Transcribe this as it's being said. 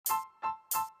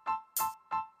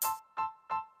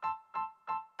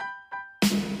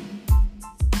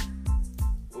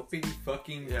Whoopity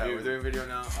fucking Yeah, do. we're doing video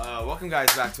now. Welcome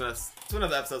guys back to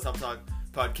another episode of Top Talk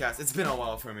Podcast. It's been a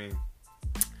while for me.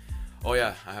 Oh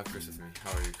yeah, I have Chris with me.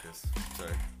 How are you, Chris?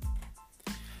 Sorry.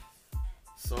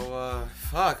 So,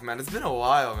 fuck, man. It's been a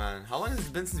while, man. How long has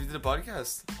it been since we did a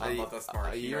podcast? I'm not that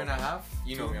smart. A year and a half?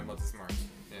 You know me, I'm not that smart.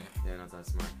 Yeah, not that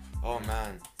smart. Oh,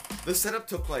 man. The setup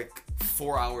took like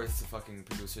 4 hours to fucking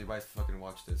produce, so you guys fucking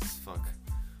watch this. Fuck.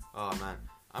 Oh, man.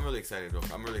 I'm really excited, bro.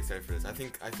 I'm really excited for this. I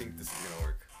think this is gonna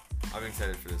work. I'm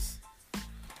excited for this.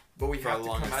 But we For have a to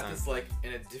long come at time. this like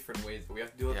in a different ways. But we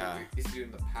have to do it like we used to do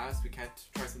in the past. We can't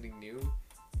try something new.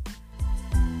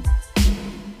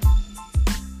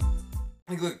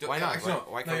 Like, look, Why not? Actually,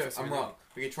 Why no, can't yeah, you I'm wrong.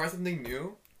 We can try something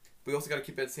new, but we also gotta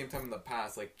keep it at the same time in the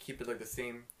past. Like keep it like the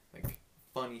same, like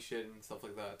funny shit and stuff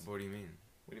like that. What do you mean?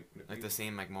 Like the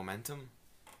same like momentum?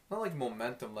 Not like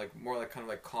momentum, like more like kind of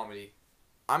like comedy.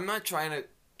 I'm not trying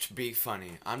to be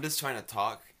funny. I'm just trying to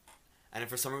talk, and if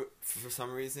for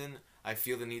some reason I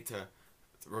feel the need to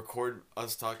record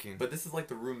us talking. But this is like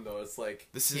The Room, though. It's like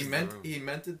he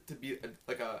meant it to be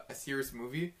a serious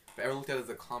movie, but everyone looked at it as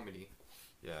a comedy.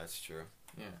 Yeah, that's true.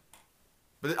 Yeah.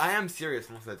 But I am serious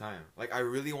most of the time. Like I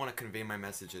really want to convey my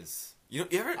messages. You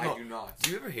ever? I do not.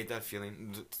 Do you ever hate that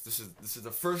feeling? This is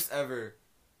the first ever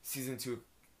season 2.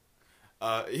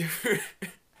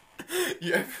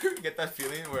 You ever get that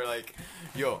feeling where like,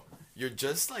 yo, you're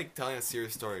just like telling a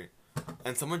serious story,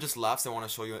 and someone just laughs and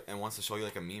wants to show you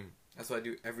like a meme. That's what I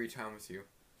do every time with you.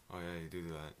 Oh yeah, you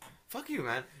do that. Fuck you,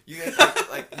 man. You guys,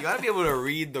 like you gotta be able to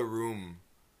read the room.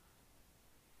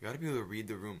 You gotta be able to read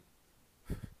the room.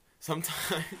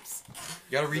 Sometimes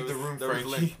you gotta read the room,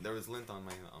 Frankie. There was lint on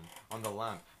my on the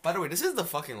lamp. By the way, this is the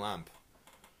fucking lamp.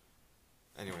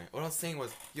 Anyway, what I was saying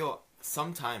was, yo,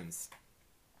 sometimes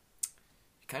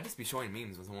you can't just be showing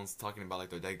memes when someone's talking about like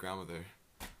their dead grandmother.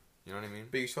 You know what I mean?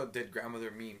 But you show dead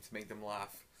grandmother memes to make them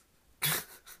laugh.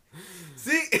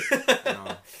 See?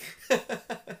 No.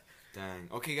 Dang.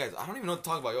 Okay, guys, I don't even know what to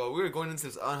talk about. Yo, we were going into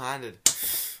this unhanded.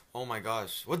 Oh my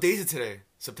gosh. What day is it today?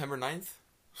 September 9th?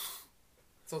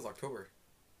 So it's October.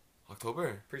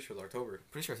 October? Pretty sure it's October.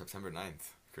 Pretty sure it's September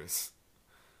 9th, Chris.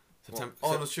 September.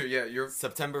 Oh, no, sure. Yeah, you're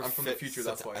September. I'm from the future.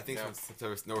 That's why. I think from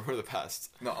September. No, we're from the past.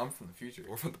 No, I'm from the future.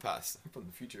 We're from the past. I'm from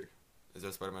the future. Is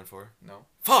there a Spider-Man 4? No.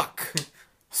 Fuck.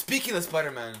 Speaking of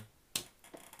Spider-Man,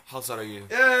 how sad are you?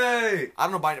 Yay! I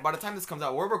don't know. By the time this comes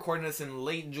out, we're recording this in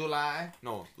late July.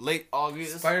 No, late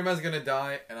August. Spider-Man's gonna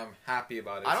die, and I'm happy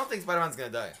about it. I don't think Spider-Man's gonna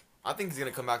die. I think he's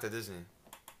gonna come back to Disney.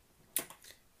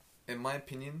 In my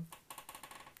opinion,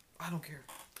 I don't care.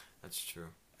 That's true.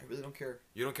 I really don't care.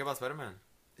 You don't care about Spider-Man?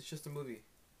 It's just a movie.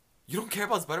 You don't care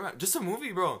about Spider-Man? Just a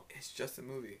movie, bro. It's just a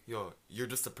movie. Yo, you're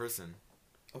just a person.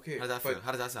 Okay. How does that feel?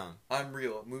 How does that sound? I'm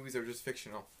real. Movies are just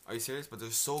fictional. Are you serious? But they're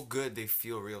so good, they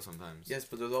feel real sometimes. Yes,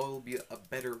 but there'll always be a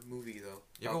better movie, though.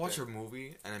 You ever watch a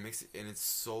movie and it's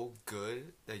so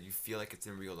good that you feel like it's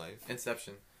in real life?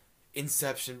 Inception.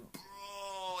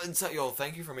 Bro. Yo,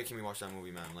 thank you for making me watch that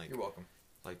movie, man. Like, you're welcome.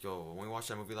 Like, yo, when we watched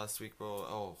that movie last week, bro,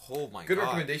 oh my god. Good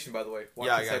recommendation, by the way.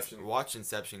 Watch Inception. Guys, watch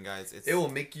Inception, guys. It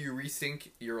will make you rethink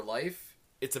your life.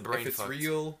 It's a brain if it's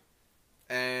real,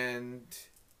 and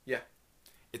yeah.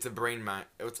 It's a brain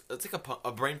It's like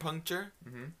a brain puncture.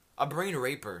 Mm-hmm. A brain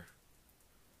raper.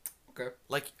 Okay.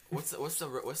 Like, what's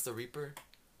the Reaper?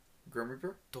 Grim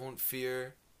Reaper? Don't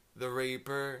fear the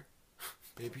Raper.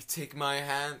 Baby, take my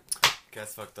hand.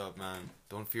 That's fucked up, man.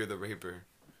 Don't fear the Raper.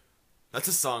 That's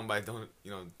a song by Blue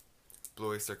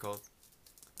Oyster Cult.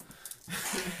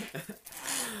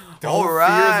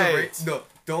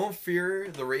 Don't fear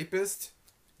the rapist.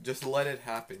 Just let it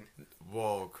happen.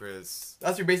 Whoa, Chris.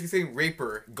 That's what you're basically saying,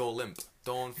 raper. Go limp.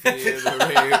 Don't fear the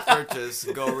raper.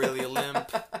 Just go really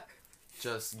limp.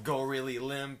 Just go really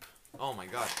limp. Oh my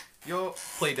god. Yo.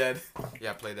 Play dead.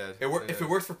 Yeah, play dead. If it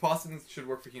works for possums, it should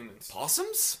work for humans.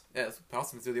 Possums? Yeah, that's what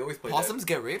possums do. They always play Possums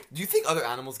get raped? Do you think other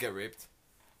animals get raped?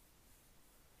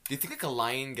 Do you think like a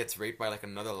lion gets raped by like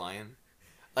another lion?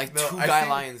 Like two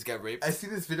lions get raped? I see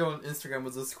this video on Instagram. It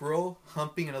was a squirrel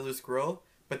humping another squirrel,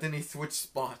 but then he switched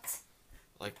spots.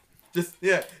 Like, just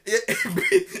yeah,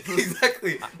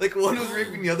 exactly. Like one was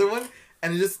raping the other one,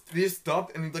 and they just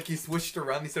stopped and like he switched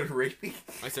around. And he started raping.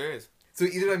 Are you serious? So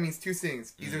either that means two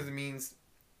things. Either it means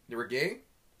they were gay.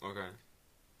 Okay.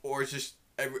 Or it's just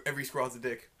every squirrel has a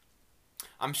dick.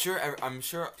 I'm sure. Wait a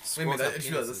minute, that's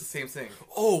the same thing.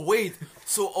 Oh wait.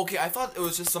 So okay, I thought it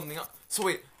was just something else. So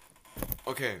wait.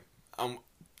 Okay.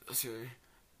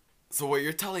 So what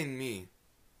you're telling me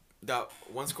that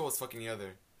one squirrel was fucking the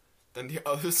other, then the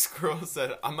other squirrel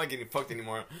said, "I'm not getting fucked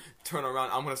anymore. Turn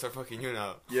around. I'm gonna start fucking you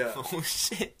now." Yeah. Oh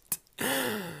shit.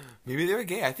 Maybe they were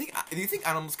gay. Do you think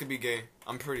animals could be gay?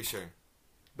 I'm pretty sure.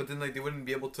 But then like they wouldn't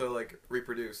be able to like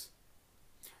reproduce.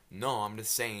 No, I'm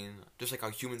just saying. Just like how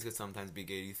humans could sometimes be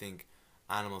gay, do you think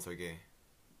animals are gay?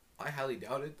 I highly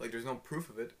doubt it. Like there's no proof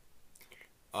of it.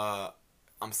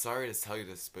 I'm sorry to tell you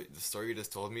this, but the story you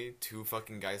just told me, 2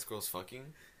 fucking guys, girls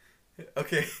fucking,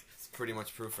 Okay. it's pretty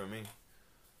much proof for me.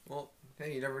 Well,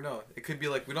 hey, you never know. It could be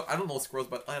like I don't know squirrels,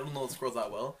 but I don't know squirrels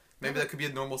that well. Maybe that could be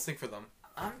a normal thing for them.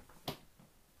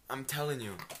 I'm telling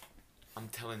you,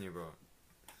 bro.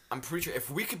 I'm pretty sure if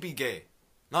we could be gay,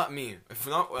 not me, if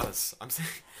not us, I'm saying,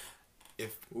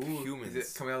 if humans,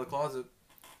 is it coming out of the closet?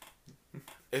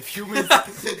 if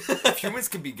humans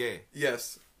could be gay,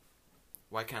 Yes.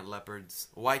 why can't leopards?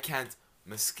 Why can't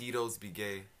mosquitoes be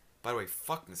gay? By the way,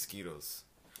 fuck mosquitoes.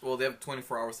 Well, they have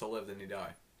 24 hours to live, then they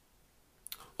die.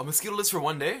 A mosquito lives for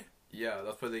 1 day? Yeah,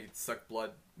 that's why they suck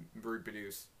blood,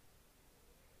 reproduce.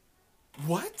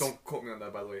 What? Don't quote me on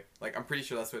that, by the way. Like, I'm pretty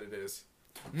sure that's what it is.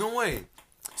 No way.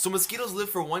 So mosquitoes live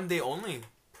for 1 day only?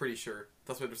 Pretty sure.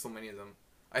 That's why there's so many of them.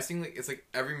 I think like it's like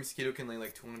every mosquito can lay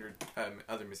like 200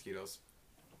 other mosquitoes.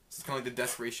 So it's kind of like the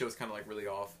death ratio is kind of like really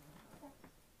off.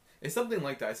 It's something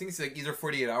like that. I think it's like either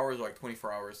 48 hours or like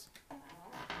 24 hours.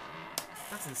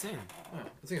 That's insane. Yeah,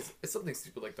 I think it's something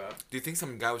stupid like that. Do you think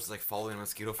some guy was just like following a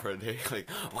mosquito for a day? Like,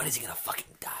 when is he gonna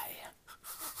fucking die?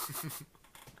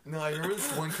 No, I remember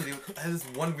this one kid. I had this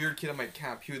one weird kid at my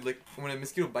camp. He would like when a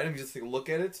mosquito bite him, he just like look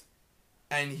at it,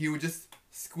 and he would just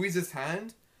squeeze his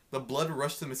hand. The blood would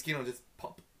rush to the mosquito and just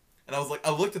pop. And I was like,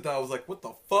 I looked at that. I was like, what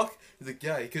the fuck? He's like,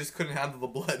 yeah, he just couldn't handle the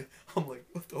blood. I'm like,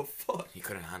 what the fuck? He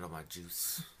couldn't handle my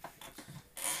juice.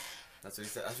 That's what he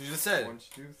said. That's what you just said. Orange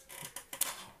juice.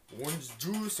 Orange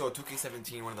juice. Oh,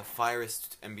 2K17, one of the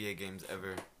firest NBA games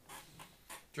ever.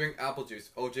 Drink apple juice.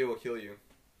 OJ will kill you.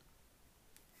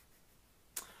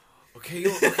 Okay,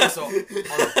 so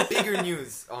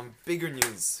on bigger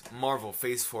news, Marvel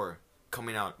Phase 4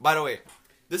 coming out. By the way,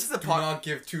 this is the Do not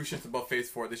give 2 shits about Phase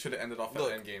 4. They should have ended off at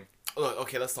Endgame. Look,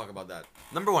 okay, let's talk about that.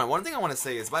 Number one thing I want to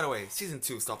say is, by the way, Season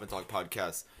 2 Stop and Talk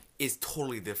podcast is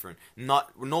totally different. No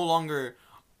longer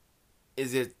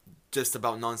is it just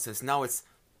about nonsense. Now it's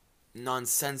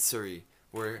nonsensory,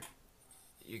 where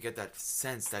you get that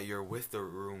sense that you're with the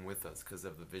room with us because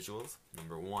of the visuals.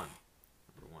 Number one.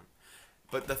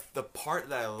 But the part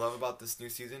that I love about this new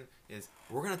season is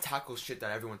we're going to tackle shit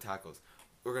that everyone tackles.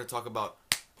 We're going to talk about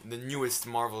the newest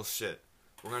Marvel shit.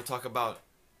 We're going to talk about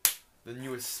the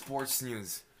newest sports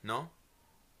news. No?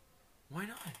 Why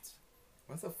not?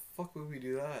 Why the fuck would we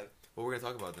do that? What we're going to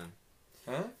talk about then?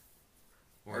 Huh?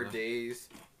 Our days,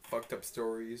 fucked up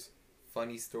stories,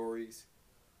 funny stories.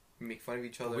 We make fun of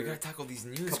each other. But we got to tackle these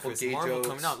news, Couple Chris. gay Marvel jokes.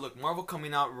 coming out. Look, Marvel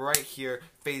coming out right here.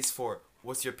 Phase 4.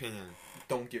 What's your opinion?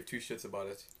 Don't give 2 shits about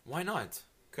it. Why not?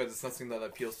 Because it's nothing that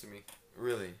appeals to me.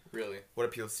 Really? Really. What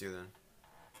appeals to you then?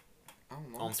 I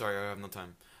don't know. Oh, I'm sorry, I have no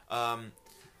time.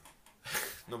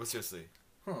 No, but seriously.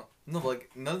 Huh. No, like,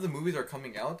 none of the movies are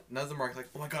coming out. None of them are like,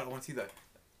 oh my god, I want to see that.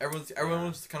 Everyone's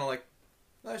just kind of like,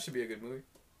 that should be a good movie.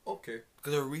 Okay.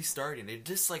 Because they're restarting. They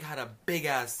just, like, had a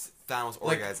big-ass Thanos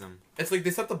Like, orgasm. It's like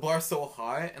they set the bar so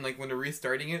high, and like when they're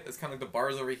restarting it, it's kind of like the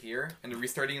bar's over here, and they're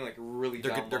restarting it like really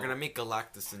down They're low. gonna make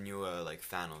Galactus the new, like,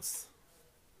 Thanos.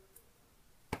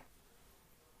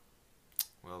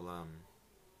 Well,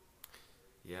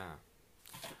 yeah.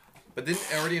 But didn't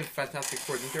already in Fantastic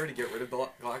Four, didn't they already get rid of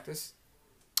Galactus?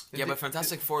 Yeah, but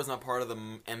Fantastic Four is not part of the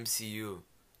MCU.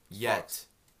 Yet.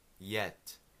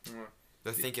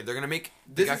 They're thinking, they're gonna make...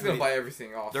 This is gonna buy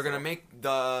everything off. They're gonna make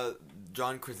the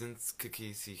John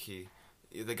Krasinski,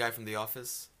 the guy from The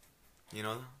Office. You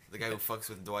know? The guy who fucks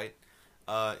with Dwight.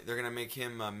 They're gonna make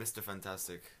him Mr.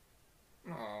 Fantastic.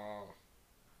 Aww.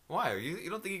 Why? You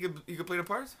don't think he could play the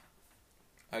part?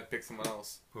 I'd pick someone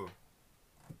else. Who?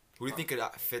 Who do you think could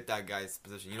fit that guy's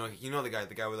position? You know the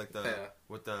guy with like the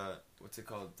with the what's it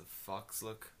called, the fox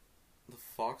look. The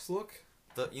fox look.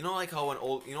 You know, like how when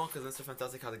old, because Mr.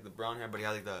 Fantastic had like the brown hair, but he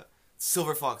had like the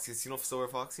silver fox. You know silver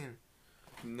foxing?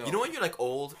 No. You know when you're like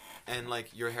old and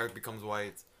like your hair becomes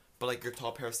white, but like your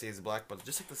top hair stays black, but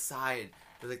just like the side,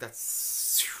 there's like that.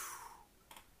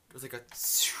 There's like a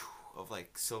of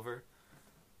like silver.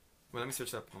 Well, let me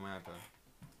search it up on my iPad.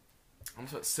 I'm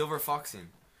sorry, silver foxing.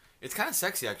 It's kind of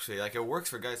sexy actually. Like it works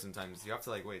for guys sometimes. You have to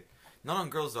like wait. Not on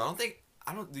girls though.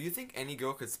 Do you think any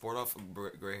girl could sport off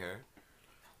gray hair?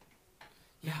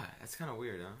 Yeah, that's kind of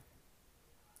weird, huh?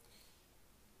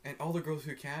 And all the girls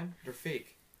who can, they're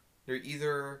fake. They're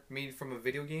either made from a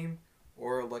video game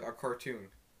or like a cartoon.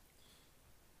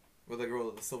 With the girl,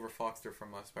 the silver fox, they're from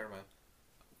Spider-Man.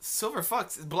 Silver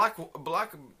fox, black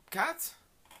cat.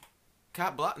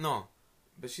 Cat black? No.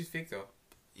 But she's fake though.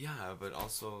 Yeah, but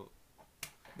also.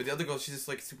 But the other girl, she's just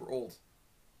like super old.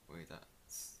 Wait, that.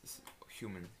 It's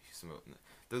human.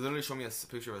 They literally showed me a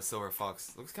picture of a silver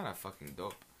fox. Looks kind of fucking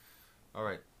dope. All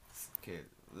right. Okay,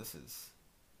 this is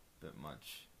a bit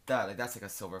much. That's like a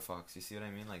silver fox. You see what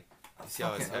I mean? Like, you see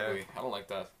how his hair. Ugly. I don't like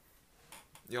that.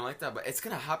 You don't like that, but it's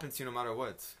gonna happen to you no matter what.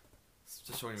 It's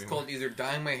just showing me. It's called either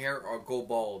dyeing my hair or go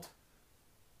bald.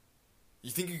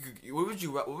 You think you could? What would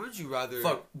you rather?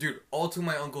 Fuck, dude. All two of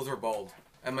my uncles are bald,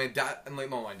 and my dad,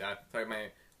 Sorry,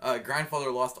 my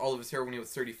grandfather lost all of his hair when he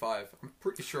was 35. I'm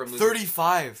pretty sure I'm losing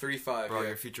 35. 35. Bro, yeah.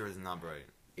 your future is not bright.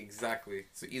 Exactly.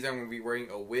 So either I'm gonna be wearing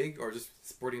a wig or just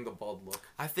sporting the bald look.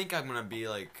 I think I'm gonna be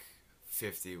like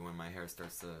 50 when my hair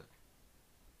starts to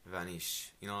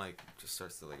vanish. You know, like just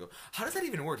starts to like go. How does that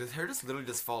even work? Does hair just literally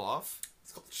just fall off?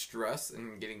 It's called stress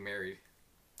and getting married.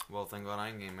 Well, thank God I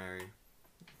ain't getting married.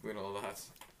 We know that.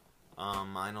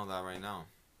 I know that right now.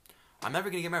 I'm never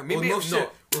gonna get married. Maybe Maybe no shit.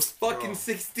 We're fucking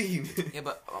 16. Yeah,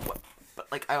 but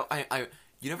like I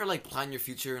you never like plan your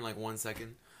future in like 1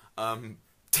 second.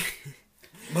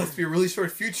 Must be a really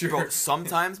short future. Bro,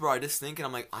 sometimes, bro, I just think and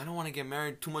I'm like, I don't want to get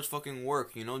married. Too much fucking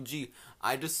work, you know? Gee,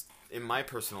 I just, in my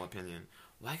personal opinion,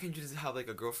 why can't you just have like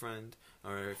a girlfriend,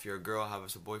 or if you're a girl, have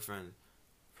a boyfriend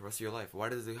for the rest of your life? Why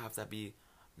does it have to be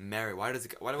married? Why do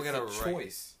we gotta It's a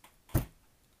choice?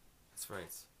 That's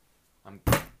right.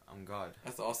 I'm God.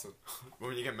 That's awesome.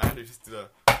 When you get mad, you just do the.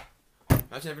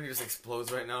 Imagine everything just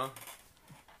explodes right now.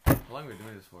 How long are we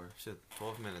doing this for? Shit,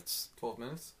 12 minutes. 12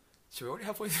 minutes? Shit, we're already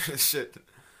halfway through this shit.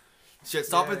 Shit,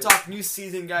 Stop and Talk, new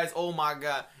season, guys. Oh my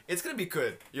god. It's gonna be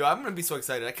good. Yo, I'm gonna be so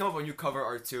excited. I came up with a new cover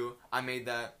art too. I made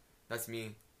that. That's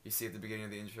me. You see at the beginning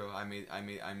of the intro. I made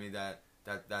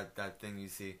that thing you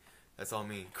see. That's all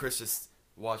me. Chris just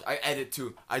watch. I edit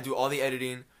too. I do all the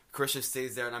editing. Chris just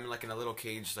stays there and I'm like in a little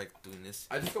cage like doing this.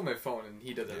 I just got my phone and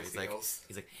he does everything else.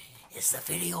 He's like, is the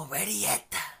video ready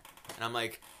yet? And I'm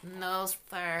like, No,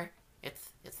 sir.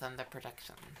 It's under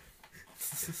production.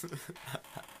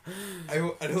 I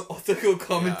don't also go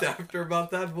comment after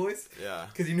about that voice. Yeah.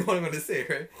 Because you know what I'm going to say,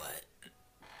 right?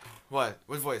 What?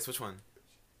 What voice? Which one?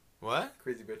 What?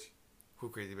 Crazy bitch. Who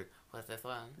crazy bitch? What's this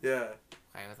one? Yeah.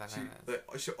 Why was that?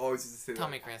 She always used to say Tell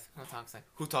that. me, Chris. Who talks like?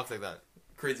 Who talks like that?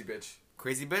 Crazy bitch.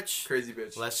 Crazy bitch? Crazy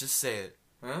bitch. Let's just say it.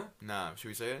 Huh? Nah, should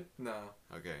we say it? No.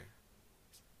 Okay.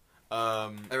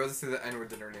 I'd rather say the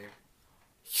N-word than her name.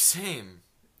 Same.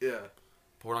 Yeah.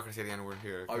 But we're not gonna say the N-word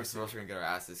here. Because we're also gonna get our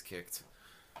asses kicked.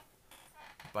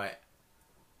 But.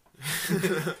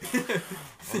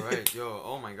 Alright, yo,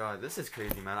 oh my god, this is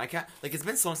crazy, man. I can't, like, it's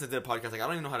been so long since I did a podcast, like, I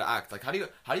don't even know how to act. Like, how do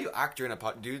you act during a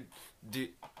pod, dude?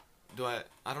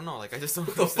 I don't know, like, I just don't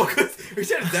know. What the fuck? Are you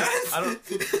trying to dance?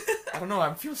 I don't know,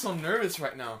 I feel so nervous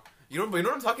right now. You know what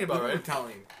I'm talking about, right?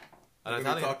 Italian. Like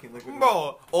Italian. Talking, like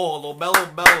bro,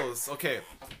 Lobello Bellos. Okay,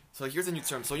 so here's a new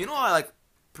term. So you know how I like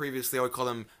previously I would call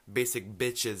them basic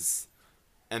bitches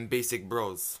and basic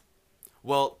bros.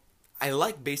 Well, I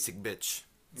like basic bitch.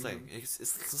 It's like it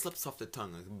slips off the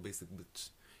tongue like basic bitch.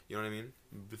 You know what I mean?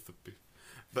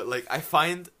 But like I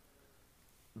find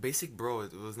basic bro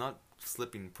it was not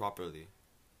slipping properly.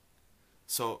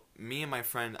 So me and my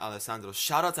friend Alessandro,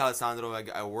 shout out to Alessandro.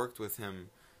 I worked with him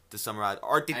this summer at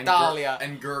Art Italia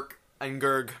and Gurk. And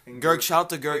Gerg, shout out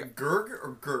to Gerg. Like Gerg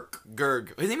or Gurk?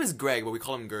 Gerg. His name is Greg, but we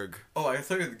call him Gerg. Oh, I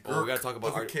thought it was Gurk. Oh, we gotta talk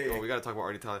about Art. Okay. Oh, we gotta talk about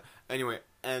Art Italia. Anyway,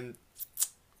 and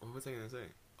what was I gonna say?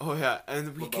 Oh yeah,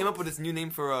 and we came up with this new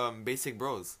name for basic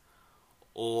bros,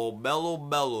 Lobello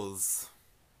Bellos.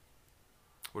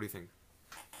 What do you think?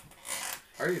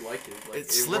 I already like it. Like,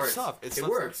 it slips off. It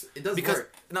works. It does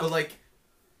work. No, but like,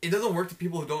 it doesn't work to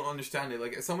people who don't understand it.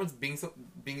 Like, if someone's being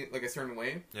like a certain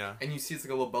way, yeah, and you see it's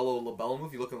like a Lobello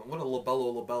move, you look at them, what a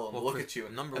Lobello, and they look at you,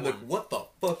 and like, what the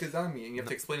fuck does that mean? And you have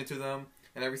to explain it to them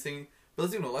and everything. But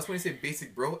let's do it. Last when you say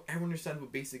basic bro, everyone understands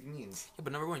what basic means. Yeah,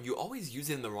 but number one, you always use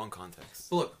it in the wrong context.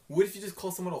 But look, what if you just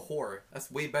call someone a whore?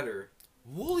 That's way better.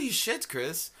 Holy shit,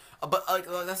 Chris! But like,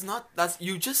 that's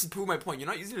you just proved my point. You're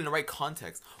not using it in the right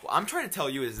context. What I'm trying to tell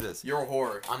you is this: you're a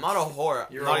whore. I'm not a whore.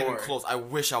 You're not a even whore. close. I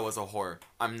wish I was a whore.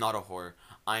 I'm not a whore.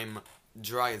 I'm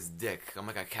dry as dick. I'm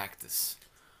like a cactus.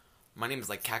 My name is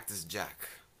like Cactus Jack.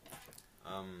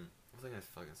 What was I gonna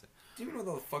fucking say? Do you know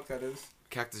what the fuck that is?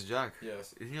 Cactus Jack.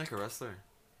 Yes. Isn't he like a wrestler?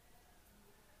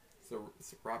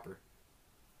 It's a rapper.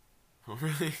 Oh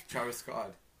really? Travis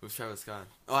Scott. Who's Travis Scott?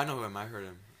 Oh, I know him. I heard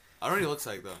him. I don't know what he looks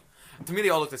like though. To me, they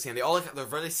all look the same. They're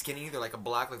really skinny. They're like a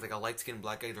like a light skinned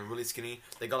black guy. They're really skinny.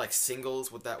 They got like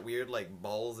singles with that weird like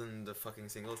balls in the fucking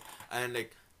singles, and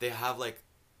like they have like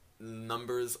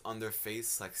numbers on their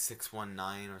face like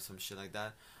 619 or some shit like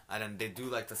that, and then they do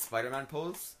like the Spider-Man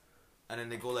pose, and then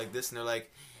they go like this, and they're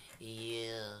like,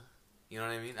 Yeah. you know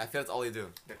what I mean? I feel that's all they do.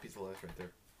 That piece of life right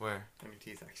there. Where? On your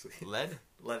teeth, actually. Lead?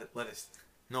 Lettuce.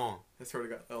 No. I swear to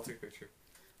God. I'll take a picture.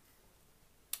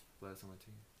 Lettuce on my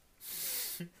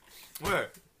teeth. Where?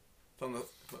 It's on the,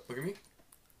 look at me.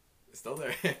 It's still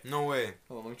there. No way.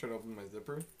 Hold on, let me try to open my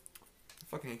zipper. I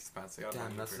fucking hate spats. I got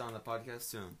Damn, that's on the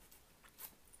podcast too.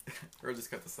 Or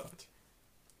just cut this out.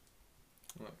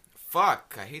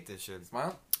 Fuck, I hate this shit.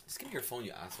 Smile. Just give me your phone,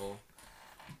 you asshole.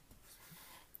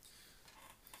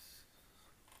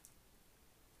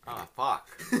 Ah, fuck.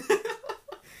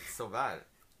 So bad.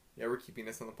 Yeah, we're keeping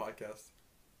this on the podcast.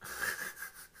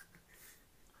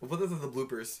 We'll put this as the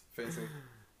bloopers facing.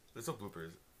 There's no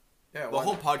bloopers. Yeah, The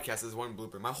whole podcast is one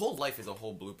blooper. My whole life is a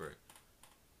whole blooper.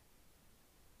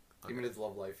 You mean his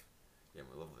love life? Yeah,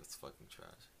 my love life's fucking trash.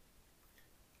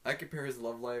 I compare his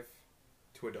love life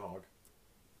to a dog.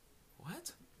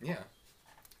 What? Yeah.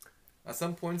 At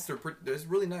some points they're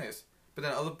really nice, but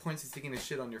then at other points he's taking a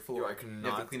shit on your floor. Yo, I You have to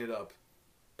cannot- clean it up.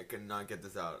 I cannot get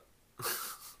this out.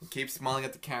 Keep smiling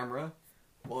at the camera.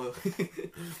 While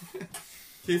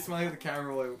keep smiling at the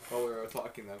camera while we're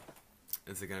talking though.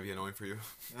 Is it gonna be annoying for you?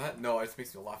 No, it just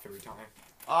makes me laugh every time.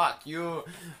 Fuck you.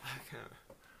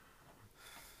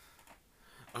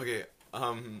 Okay.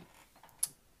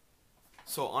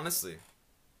 So honestly,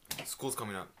 school's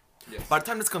coming up. Yes. By the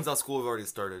time this comes out, school have already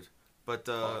started. But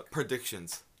Fuck.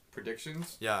 predictions.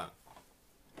 Predictions? Yeah.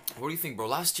 What do you think, bro?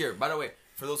 Last year, by the way,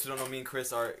 for those who don't know, me and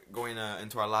Chris are going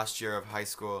into our last year of high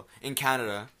school in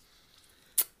Canada.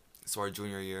 So our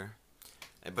junior year.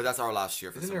 But that's our last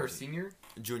year. For Isn't some there a reason. senior?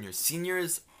 Junior.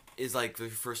 Seniors is like the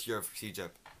first year of CJEP.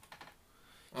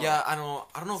 Oh. Yeah, I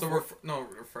don't know. So if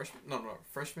we're freshmen. No,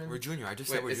 freshmen. we're junior. I just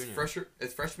Wait, said we're junior.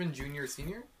 Is freshman, junior,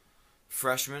 senior?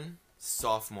 Freshman,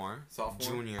 sophomore,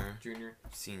 Sophomore, junior,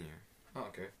 senior. Oh,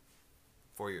 okay.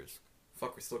 4 years.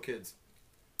 Fuck, we're still kids.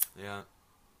 Yeah.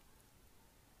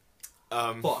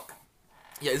 Fuck.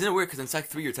 Yeah, isn't it weird? Because in Sec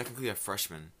 3, you're technically a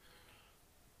freshman.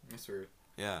 That's weird.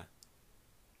 Yeah.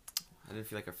 I didn't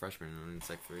feel like a freshman in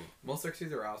Sec 3. Most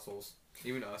sections are assholes.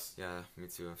 Even us. Yeah, me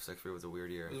too. Sec 3 was a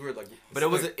weird year. It was weird, like. But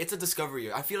it's a discovery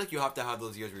year. I feel like you have to have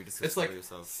those years where you just It's discover like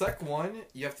yourself. Sec 1,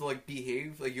 you have to like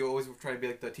behave. Like you always try to be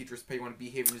like the teacher's pet. You want to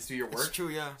behave and just do your work. It's true,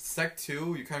 yeah. Sec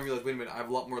 2, you kind of realize, wait a minute, I have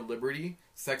a lot more liberty.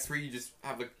 Sec 3, you just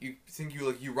have like you think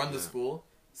you run the Yeah. school.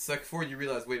 Sec 4, you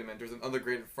realize, wait a minute, there's another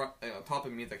grade in front on top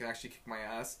of me that can actually kick my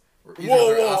ass. Or either Whoa,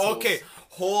 they're whoa, assholes. okay.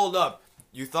 Hold up.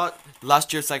 You thought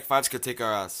last year Sec 5s could take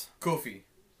our ass. Kofi.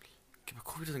 Okay, but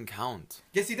Kofi doesn't count.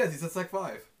 Yes, he does. He's at Sec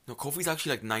 5. No, Kofi's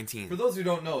actually like 19. For those who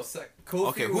don't know, Kofi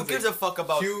Okay, who was gives a fuck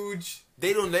about... huge,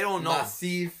 They don't know.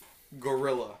 massive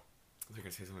gorilla. They're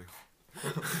gonna say something.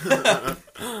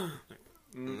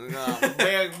 Mm.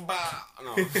 Big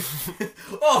no.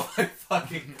 Oh my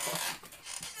fucking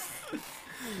god.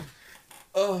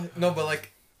 Oh, no, but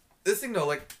like, this thing though,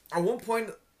 like, at one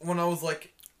point when I was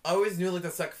like, I always knew like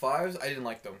the Sec 5s, I didn't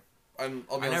like them. I'll be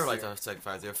I honest never with liked you. our Sec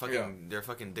 5s. They're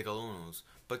fucking dickalonos.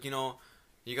 But you know,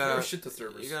 you They're gotta... shit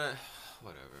disturbers. You gotta...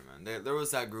 Whatever, man. There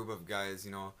was that group of guys,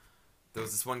 you know. There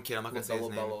was this one kid, I'm not gonna say his Lobello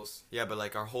name. Bellos. Yeah, but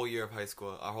like our whole year of high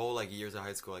school, our whole like years of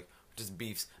high school, like just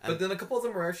beefs. And But then a couple of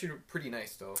them were actually pretty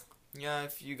nice though. yeah,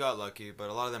 if you got lucky, but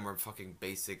a lot of them were fucking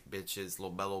basic bitches.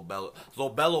 Lobello Bellos.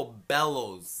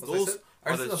 What I Those said? I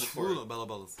are said the that before. true Lobello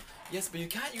Bellos. Yes, but you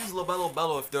can't use Lobello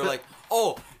Bello if they're like,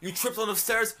 oh, you tripped on the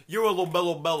stairs, you're a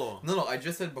Lobello Bello. No, I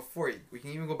just said before. We can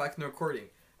even go back in the recording.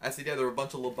 I said, yeah, there were a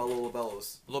bunch of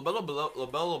Lobellos.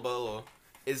 Lobello Bello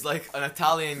is like an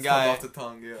Italian It's guy. come off the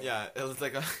tongue, yeah. Yeah, it was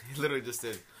like he literally just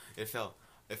did. It fell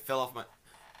off my.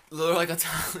 They're like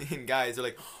Italian guys. They're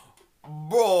like,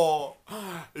 bro,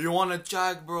 you wanna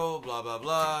check, bro? Blah blah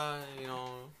blah. You know,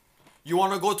 you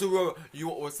wanna go to you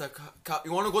what's that?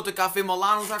 You wanna go to Cafe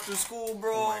Milano's after school,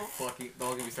 bro? Oh my fucking!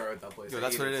 Don't get me started with that place. Yo, I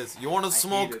that's hate what it is. You wanna I hate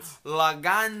smoke it. La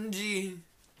Ganji?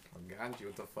 Ganji,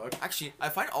 what the fuck? Actually, I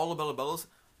find all the Bellos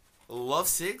love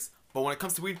cigs, but when it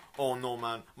comes to weed, oh no,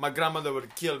 man, my grandmother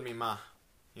would kill me, ma.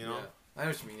 You know. Yeah. I know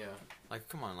what you mean, yeah. Like,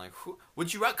 come on, like, who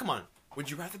would you rather? Come on, would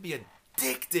you rather be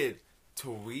addicted to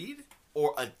weed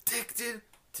or addicted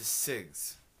to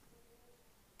cigs?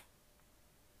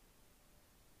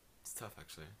 It's tough,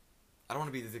 actually. I don't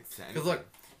want to be addicted to anything. Because look,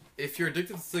 if you're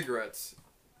addicted to cigarettes,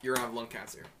 you're gonna have lung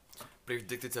cancer. But if you're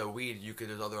addicted to weed,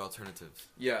 there's other alternatives.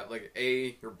 Yeah, like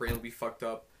A, your brain will be fucked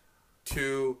up. 2,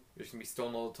 you're just gonna be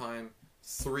stoned all the time.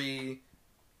 3,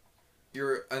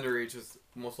 your underage is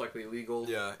most likely illegal.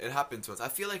 Yeah, it happened to us. I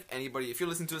feel like anybody, if you're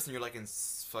listening to this and you're like in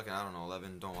fucking, I don't know,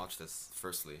 11, don't watch this,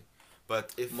 firstly.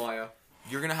 But if Maya.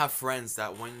 you're gonna have friends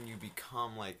that when you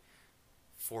become like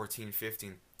 14,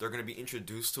 15, they're gonna be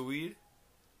introduced to weed,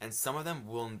 and some of them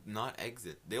will not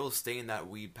exit. They will stay in that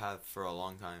weed path for a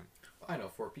long time. I know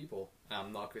 4 people, and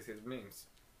I'm not gonna say their names.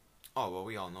 Oh well,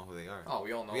 we all know who they are. Oh,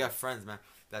 we all know. We have friends, man,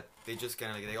 that they just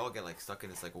kind of like they all get like stuck in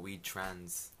this like weed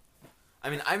trends. I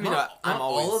mean, I'm not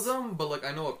always all of them, but like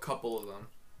I know a couple of them.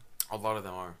 a lot of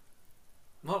them are.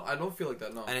 No, I don't feel like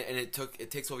that. No. And it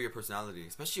takes over your personality,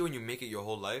 especially when you make it your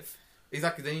whole life.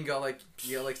 Exactly. Then you got like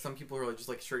some people who are like, just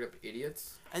like straight up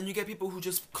idiots. And you get people who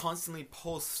just constantly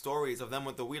post stories of them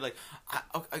with the weed. Like,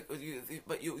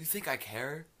 but you think I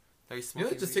care that you're smoking?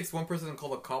 You know, it just weed? takes one person to call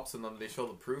the cops and then they show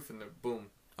the proof and then boom.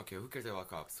 Okay, who cares about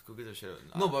cops? Who gives a shit?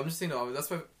 No, but I'm just saying though. That's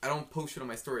why I don't post shit on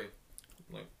my story.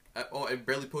 Like, I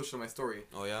barely post shit on my story.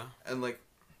 Oh yeah. And like,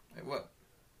 what?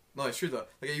 No, it's true though.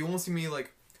 Like, you won't see me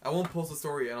like. I won't post a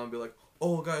story and I'll be like,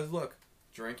 oh guys, look,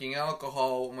 drinking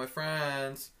alcohol with my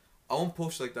friends. I won't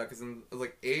post like that because then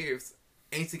like if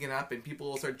anything can happen, people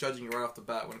will start judging you right off the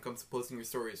bat when it comes to posting your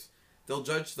stories. They'll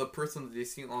judge the person that they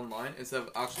see online instead of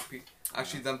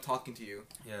actually them talking to you.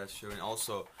 Yeah, that's true. And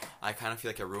also, I kind of feel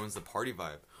like it ruins the party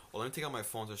vibe. Well, let me take out my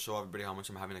phone to show everybody how much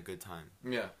I'm having a good time.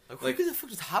 Yeah. Like, who gives a fuck?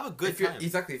 Just have a good time.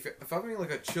 Exactly. If I'm having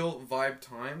like a chill vibe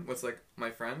time with like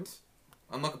my friends,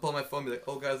 I'm not gonna pull out my phone and be like,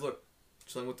 oh guys, look,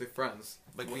 chilling with their friends.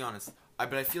 Like, be honest.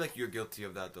 But I feel like you're guilty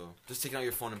of that though. Just taking out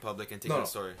your phone in public and taking a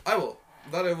story. I will.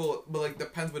 That I will. But like,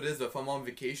 depends what it is. If I'm on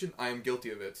vacation, I am guilty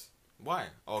of it. Why?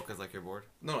 Oh, because like you're bored?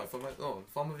 No, if I'm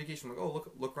on vacation, I'm like, oh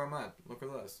look where I'm at. Look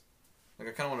where that is. Like,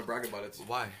 I kind of want to brag about it.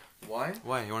 Why? Why?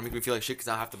 Why? You want to make me feel like shit because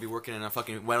I have to be working in a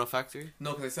fucking rental factory?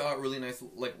 No, because I saw a really nice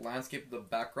like landscape in the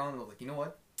background, and I was like, you know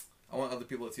what? I want other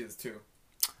people to see this too.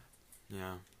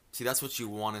 Yeah. See, that's what you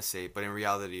want to say, but in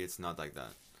reality, it's not like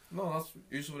that. No, that's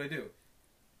usually what I do.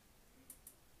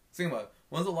 Think about it.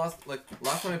 When's the last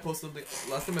time I posted something?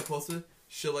 Last time I posted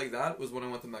shit like that was when I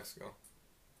went to Mexico.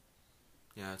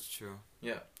 Yeah, that's true.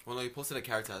 Yeah. Well, no, you posted a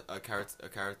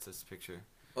carrot's picture.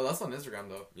 Oh, that's on Instagram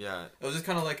though. Yeah. It was just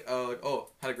kind of like oh,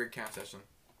 had a great camp session.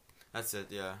 That's it.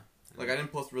 Yeah. Like, I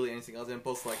didn't post really anything else. I didn't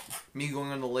post like me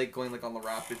going on the lake, going like on the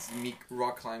rapids, me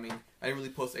rock climbing. I didn't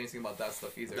really post anything about that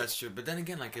stuff either. That's true. But then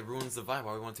again, like, it ruins the vibe.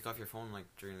 Why would you want to take off your phone like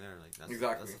during there? Like, that's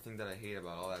Exactly. That's the thing that I hate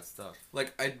about all that stuff.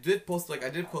 Like, I did post a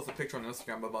picture on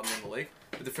Instagram about me on the lake.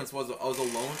 The difference was I was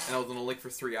alone and I was on the lake for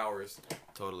 3 hours.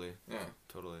 Totally. Yeah.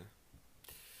 Totally.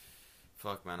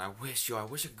 Fuck, man. I wish I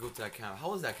could go to that camp.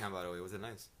 How was that camp, by the way? Was it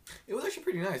nice? It was actually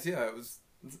pretty nice. Yeah,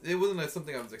 it wasn't like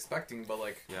something I was expecting, but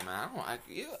like. Yeah, man.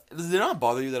 Does it not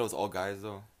bother you that it was all guys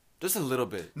though? Just a little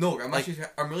bit. No,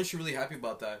 I'm really happy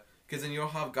about that because then you don't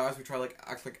have guys who try to like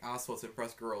act like assholes to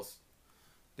impress girls.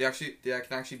 They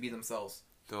can actually be themselves.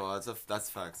 Though that's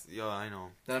facts. Yo, I know.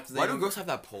 Why do girls have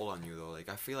that pull on you though? Like,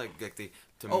 I feel like they.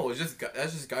 It's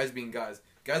that's just guys being guys.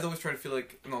 Guys always try to feel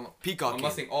like peacocking. I'm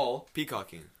not saying all.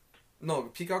 Peacocking. No,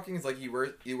 peacocking is like you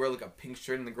wear like a pink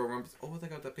shirt and the girl remembers. Oh, I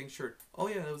got that pink shirt. Oh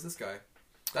yeah, that was this guy.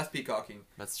 That's peacocking.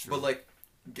 That's true. But like,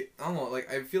 I don't know.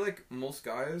 Like, I feel like most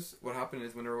guys, what happened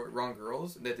is when they're around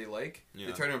girls that they like,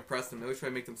 they try to impress them. They always try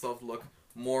to make themselves look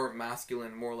more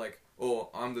masculine, more like, oh,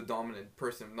 I'm the dominant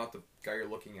person, not the guy you're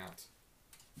looking at.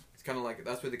 It's kind of like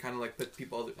that's where they kind of like put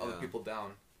other people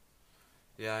down.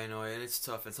 Yeah, I know, and it's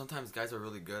tough. And sometimes guys are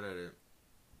really good at it.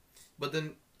 But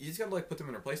then you just gotta like put them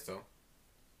in their place, though.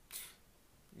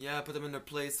 Yeah, put them in their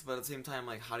place, but at the same time,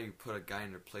 like, how do you put a guy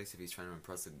in their place if he's trying to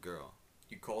impress a girl?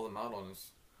 You call them out on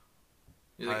this.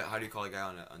 How do you call a guy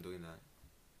on doing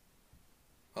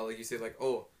that? Like you say, like,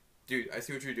 oh, dude, I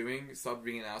see what you're doing. Stop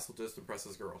being an asshole just to impress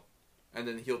this girl. And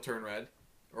then he'll turn red,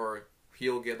 or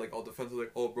he'll get like all defensive,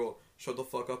 like, oh, bro, shut the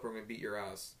fuck up, or I'm gonna beat your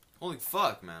ass. Holy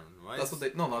fuck, man! Right? That's what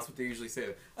they usually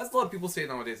say. That's a lot of people say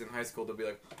nowadays in high school. They'll be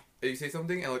like, you say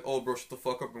something and like, oh, bro, shut the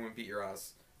fuck up, I'm gonna beat your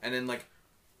ass. And then like,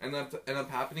 and then end up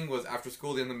happening was after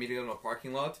school they end up meeting in a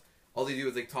parking lot. All they do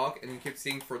is like talk and then keep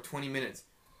saying for 20 minutes.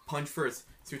 Punch first.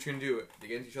 See what you're gonna do. They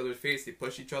get into each other's face. They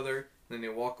push each other. And then they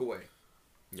walk away.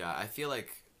 Yeah, I feel like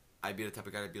I'd be the type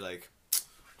of guy to be like,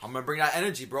 I'm gonna bring that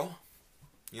energy, bro.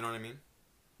 You know what I mean?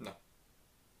 No.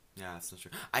 Yeah, that's not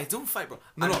true. I don't fight, bro.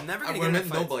 I'm never gonna get in a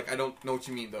fight. No, but like I don't know what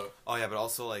you mean though. Oh yeah, but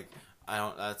also like I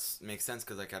don't. That's makes sense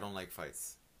because like I don't like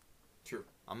fights. True.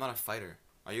 I'm not a fighter.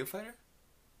 Are you a fighter?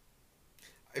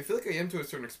 I feel like I am to a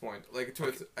certain point. Like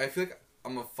I feel like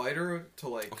I'm a fighter to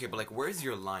like. Okay, but like, where's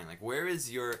your line? Like, where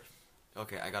is your?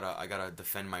 Okay, I gotta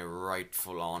defend my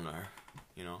rightful honor.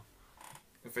 You know.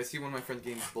 If I see one of my friends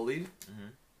getting bullied,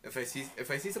 if I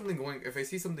see something going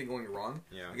wrong,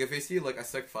 like if I see like a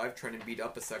Sec 5 trying to beat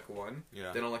up a Sec 1,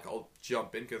 then I'll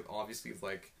jump in because obviously it's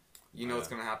like, you know what's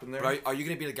gonna happen there. But are you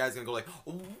gonna be the guy who's gonna go like,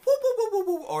 woo, woo, woo, woo,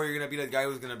 woo, or you're gonna be the guy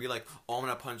who's gonna be like, oh, I'm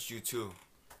gonna punch you too?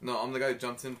 No, I'm the guy who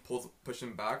jumps in, push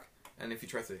him back, and if he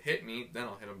tries to hit me, then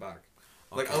I'll hit him back.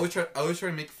 Okay. Like I always try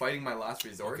to make fighting my last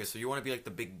resort. Okay, so you want to be like the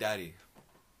big daddy.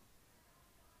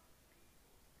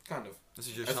 Kind of. This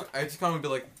is your I shot. I just kind of want to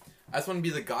be like, I just want to be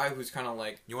the guy who's kind of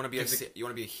like, You want to be a gives you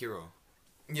want to be a hero.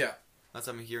 yeah. That's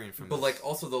what I'm hearing from. But this. like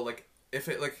also though, like if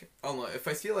it like I don't know, if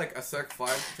I see like a Sec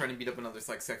 5 trying to beat up another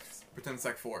like pretend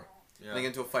Sec 4, yeah. and they get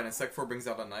into a fight and Sec 4 brings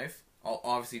out a knife, I'll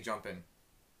obviously jump in.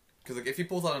 Because like if he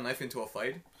pulls out a knife into a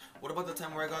fight, What about the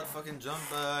time where I got fucking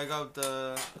jumped? I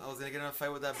was gonna get in a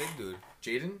fight with that big dude.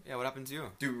 Jaden, Yeah, what happened to you?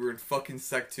 dude, we were in fucking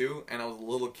Sec 2, and I was a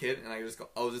little kid, and I was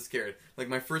just scared. Like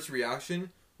my first reaction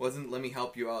wasn't let me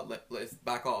help you out, let's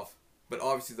back off. But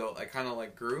obviously though, I kind of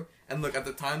like grew, and look at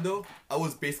the time though, I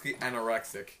was basically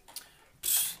anorexic.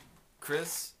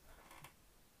 Chris?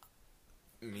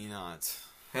 Me not.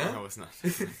 Huh? I was not.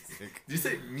 Did you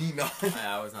say me not?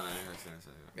 I was not anorexic.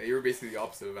 Yeah, you were basically the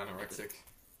opposite of anorexic.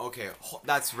 Okay,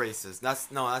 that's racist. That's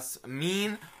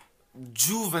mean,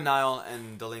 juvenile,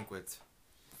 and delinquent.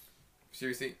 So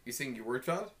you saying you were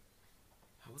fat?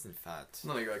 I wasn't fat.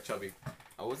 No, you're like chubby.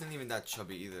 I wasn't even that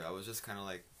chubby either. I was just kind of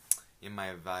like in my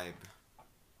vibe.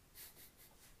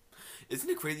 Isn't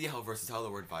it crazy how versatile the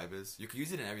word vibe is? You could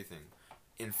use it in everything.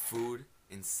 In food,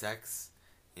 in sex,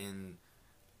 in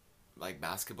like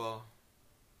basketball.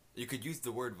 You could use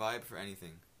the word vibe for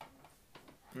anything.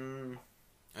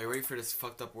 Are you ready for this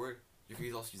fucked up word? You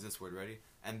can also use this word, ready?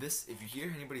 And this, if you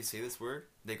hear anybody say this word,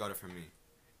 they got it from me.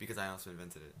 Because I also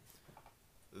invented it.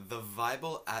 The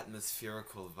vibal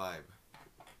atmospherical vibe.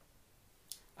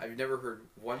 I've never heard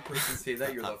one person say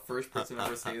that. You're the first person to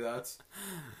ever say that.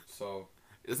 So.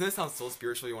 Doesn't it sound so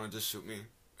spiritual you want to just shoot me?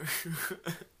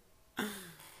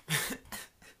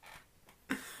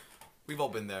 We've all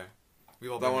been there.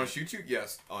 We've all Do I been want to there. shoot you?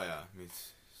 Yes. Oh yeah, me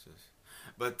too.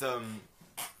 But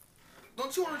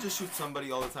don't you want to just shoot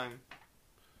somebody all the time?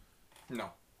 No.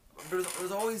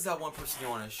 There's always that one person you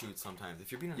want to shoot sometimes.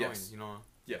 If you're being annoying, Yes. you know.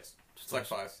 Yes. Just Sec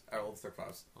like- 5s. I rolled Sec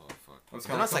 5s. Oh fuck. Let's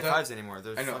They're not count Sec that. 5s anymore.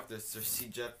 There's I know. there's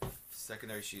C-Jet,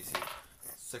 secondary CC,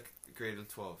 grade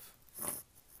 12.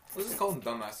 Let's just call them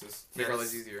dumbasses. Make our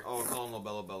lives easier. Oh, call them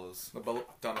Lobello Bellos.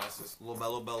 Dumbasses.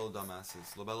 Lobello Bello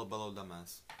dumbasses. Lobello Bello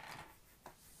dumbass.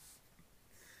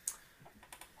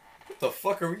 What the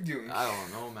fuck are we doing? I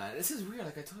don't know, man. This is weird.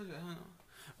 Like I told you, I don't know.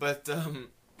 But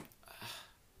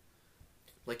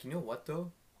Like, you know what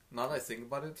though? Now that I think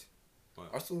about it, What?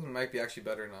 our school might be actually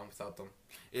better now without them.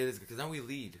 it is because now we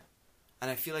lead,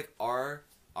 and I feel like our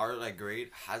like grade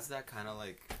has that kind of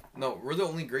like. No, we're the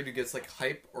only grade who gets like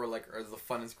hype or like as the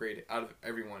funnest grade out of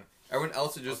everyone. Everyone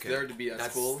else is just Okay, there to be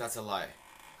at school. That's a lie.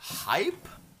 Hype,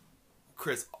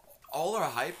 Chris. All our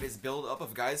hype is built up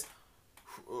of guys.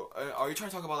 Are you trying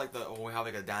to talk about like we have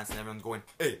like a dance and everyone's going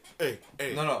hey hey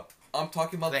hey? No. I'm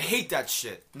talking about. They hate that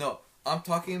shit. No, I'm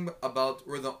talking about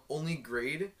we're the only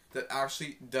grade that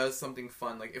actually does something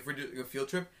fun. Like if we're doing a field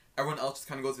trip, everyone else just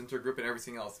kind of goes into a group and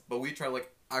everything else. But we try to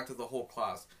like act as the whole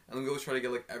class, and then we always try to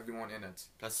get like everyone in it.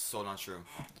 That's so not true.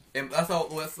 And that's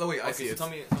the way I see Okay, so it. tell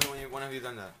me when have you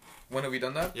done that? When have we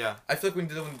done that? Yeah. I feel like we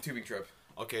did it on the tubing trip.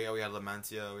 Okay, we had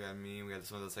Lamantia, we had me, we had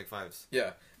some of the Sec 5s.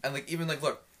 Yeah, and like even like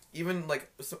look, even like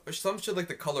some shit like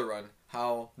the color run,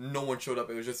 how no one showed up.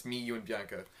 It was just me, you, and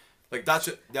Bianca. Like That's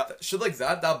shit, yeah. shit like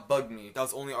that bugged me. That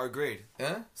was only our grade.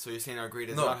 Yeah? So you're saying our grade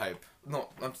is No. not hype? No,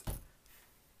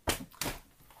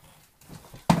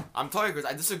 I'm sorry, Chris.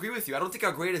 I disagree with you. I don't think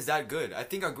our grade is that good. I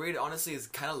think our grade honestly is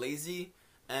kind of lazy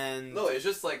and no, it's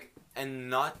just like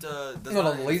not. Does no,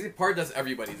 not, the lazy part does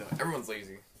everybody though. Everyone's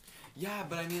lazy. Yeah,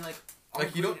 but I mean like. our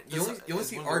Like you don't, grade you only is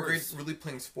see one of the our worst. grades really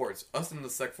playing sports. Us in the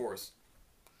Sec 4s.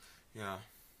 Yeah,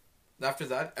 After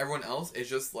that, everyone else is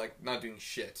just like not doing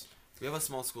shit. we have a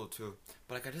small school too,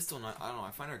 but like I just don't know. I don't know.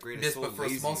 I find our grade is Yes, so but for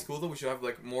lazy. a small school though, we should have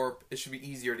like more. It should be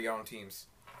easier to get on teams.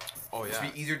 Oh It yeah.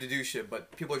 should be easier to do shit,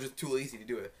 but people are just too lazy to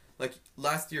do it. Like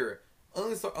last year, I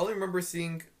only remember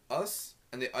seeing us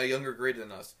and a younger grade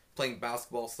than us playing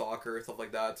basketball, soccer, stuff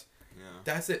like that. Yeah.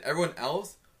 That's it. Everyone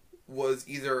else was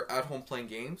either at home playing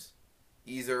games,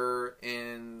 either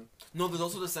in No, there's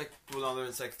also the they're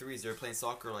in Sec 3s. They're playing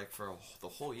soccer like for the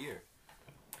whole year.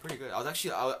 Pretty good. I was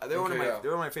actually they were Okay, yeah. they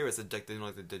were one of my favorites. Like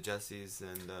the Jessies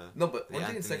and no, but The weren't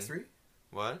they in Sec Anthony. 3?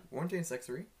 what? Weren't they in Sec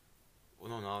 3? Well,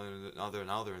 no, now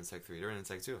they're in Sec 3. They're in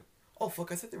Sec 2. Oh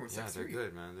fuck! I said they were in Yeah, Sec they're 3.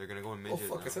 good, man. They're gonna go in Oh midget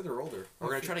fuck! now. I said they're older. We're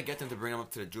gonna try to get them to bring them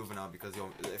up to the juvenile because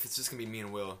if it's just gonna be me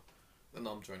and Will.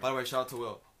 No, I'm joining. By the way, shout out to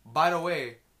Will. By the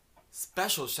way,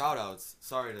 special shout outs.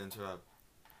 Sorry to interrupt,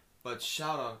 but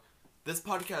shout out. This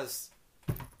podcast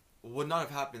would not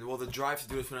have happened. Well, the drive to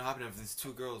do this wouldn't happen if these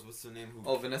two girls. What's their name?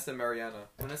 Oh, Vanessa and Mariana.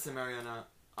 Vanessa and Mariana.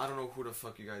 I don't know who the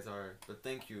fuck you guys are, but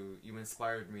thank you. You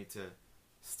inspired me to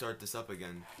start this up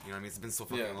again. You know what I mean? It's been so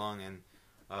fucking Yeah. long, and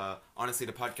Honestly,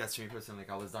 the podcast to me personally, like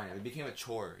I was dying. It became a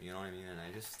chore, you know what I mean? And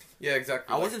I just Yeah,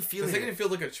 exactly. I wasn't feeling the second it. it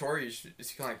feels like a chore, you should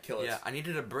just kind of kill it. Yeah, I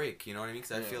needed a break, you know what I mean?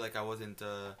 Because I Yeah. feel like I wasn't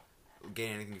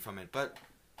gaining anything from it. But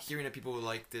hearing that people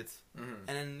liked it, Mm-hmm.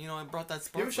 and then it brought that You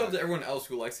spark. ever show it back. to everyone else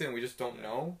who likes it and we just don't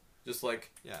know? Just like,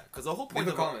 Yeah, because the whole leave point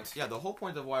a of comment. the whole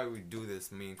point of why we do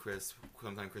this, me and Chris,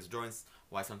 sometimes Chris joins,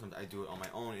 why sometimes I do it on my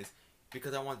own, is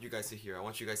because I want you guys to hear. I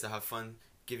want you guys to have fun,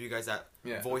 give you guys that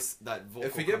Yeah. voice, that vocal.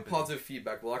 if we get company. positive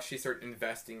feedback, we'll actually start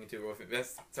investing into it.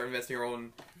 Start investing our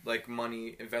own like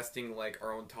money, investing like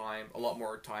our own time, a lot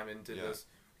more time into Yeah. this.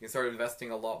 We can start investing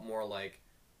a lot more, like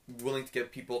willing to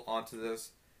get people onto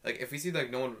this. Like if we see like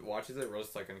no one watches it, we're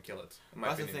just like gonna kill it. In my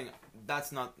That's opinion. the thing.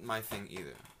 That's not my thing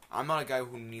either. I'm not a guy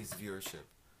who needs viewership.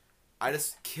 I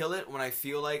just kill it when I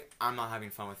feel like I'm not having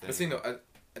fun with it. But see, though,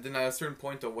 then at a certain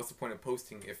point, though, what's the point of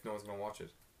posting if no one's gonna watch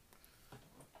it?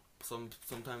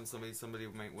 Sometimes somebody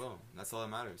might will. That's all that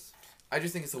matters. I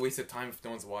just think it's a waste of time if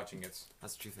no one's watching it.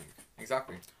 That's what you think.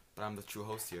 Exactly. But I'm the true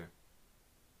host here.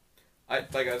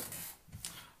 Guys.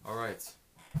 All right.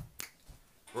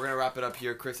 We're gonna wrap it up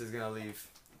here. Chris is gonna leave.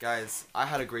 Guys, I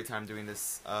had a great time doing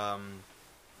this.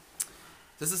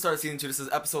 This is start of season 2. This is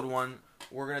episode 1.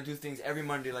 We're gonna do things every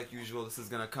Monday like usual. This is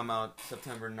gonna come out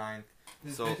September 9th.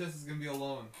 This So- bitch is gonna be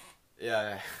alone.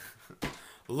 Yeah.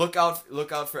 Look out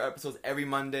for episodes every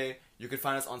Monday. You can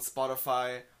find us on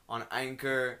Spotify, on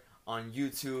Anchor, on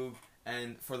YouTube,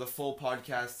 and for the full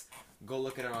podcast, go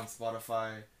look at it on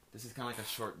Spotify. This is kind of like a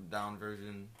short down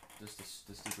version, just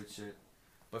the stupid shit.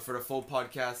 But for the full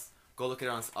podcast, go look at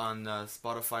it on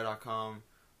Spotify.com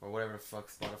or whatever the fuck,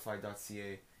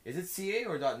 Spotify.ca. Is it CA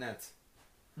or .net?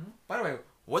 By the way,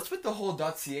 what's with the whole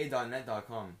 .ca,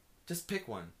 .net.com? Just pick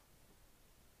one.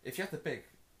 If you have to pick,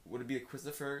 would it be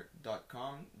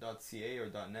Christopher.com, .ca, or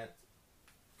 .net?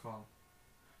 Calm.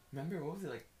 Remember, what was it,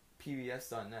 like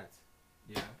pbs.net?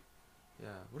 Yeah. Yeah,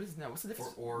 what is net? What's the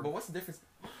difference? Or org. But what's the difference?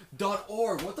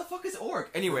 .org, what the fuck is org?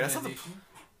 Anyway, that's not the... Organization?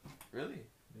 Really?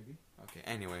 Maybe. Okay,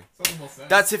 anyway. Something more sense.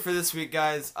 That's it for this week,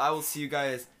 guys. I will see you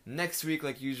guys next week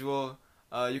like usual.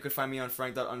 You can find me on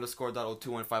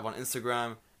frank._.0215 on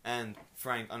Instagram and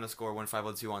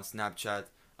frank_1502 on Snapchat.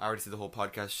 I already see the whole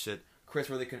podcast shit. Chris,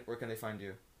 where can they find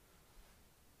you?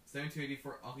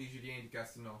 7284 Henri Julien de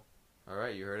Castelnau.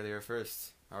 Alright, you heard it here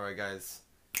first. Alright, guys.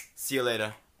 See you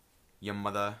later. You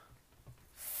mother...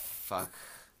 Fuck.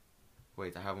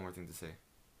 Wait, I have one more thing to say.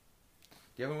 Do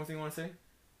you have one more thing you want to say?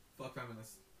 Fuck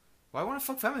feminists. Why want to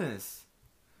fuck feminists?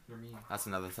 They're mean. That's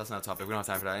another topic. We don't have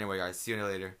time for that. Anyway, guys, see you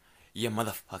later. You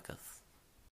motherfuckers.